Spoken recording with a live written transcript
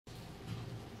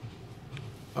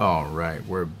Alright,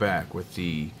 we're back with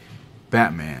the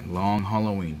Batman Long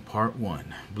Halloween Part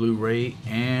 1 Blu-ray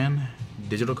and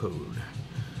digital code.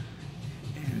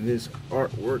 And this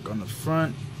artwork on the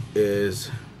front is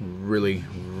really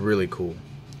cool.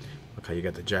 Look how you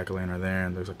got the jack-o'-lantern there,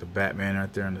 and looks like the Batman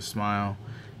right there and the smile.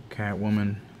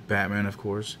 Catwoman, Batman of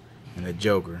course, and the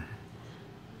Joker.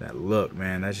 That look,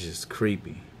 man, that's just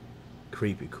creepy.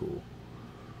 Creepy cool.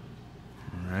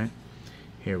 Alright.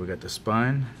 Here we got the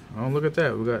spine. Oh, look at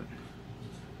that. We got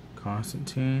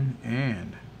Constantine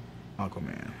and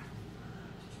Aquaman.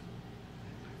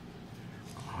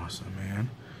 Awesome,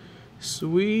 man.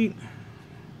 Sweet.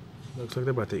 Looks like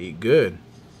they're about to eat good.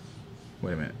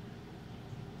 Wait a minute.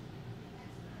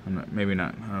 I'm not. Maybe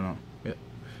not. I don't know. Yeah.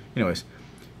 Anyways,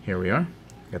 here we are.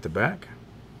 Got the back.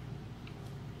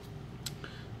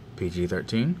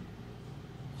 PG-13.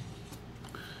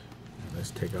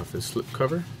 Let's take off this slip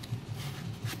cover.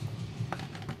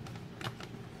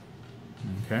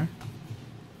 Okay,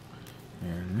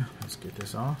 and let's get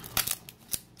this off.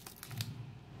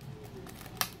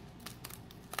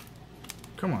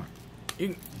 Come on,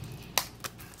 you.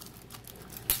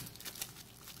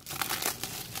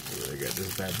 Really got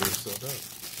this bad boy sealed up.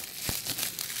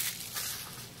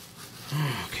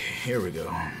 Okay, here we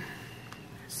go.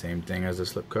 Same thing as the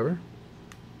slip cover.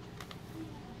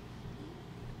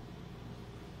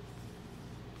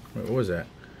 Wait, what was that?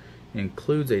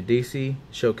 Includes a DC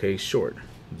Showcase short,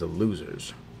 The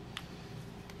Losers.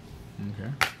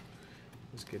 Okay,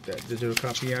 let's get that digital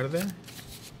copy out of there.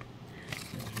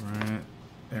 Right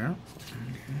there.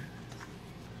 Okay.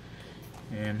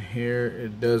 And here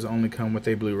it does only come with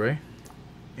a Blu-ray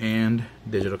and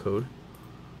digital code.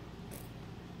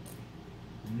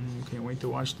 Can't wait to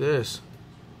watch this.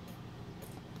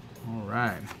 All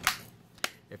right.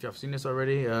 If y'all have seen this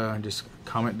already, just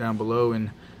comment down below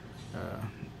and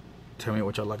tell me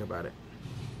what y'all like about it.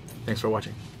 Thanks for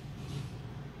watching.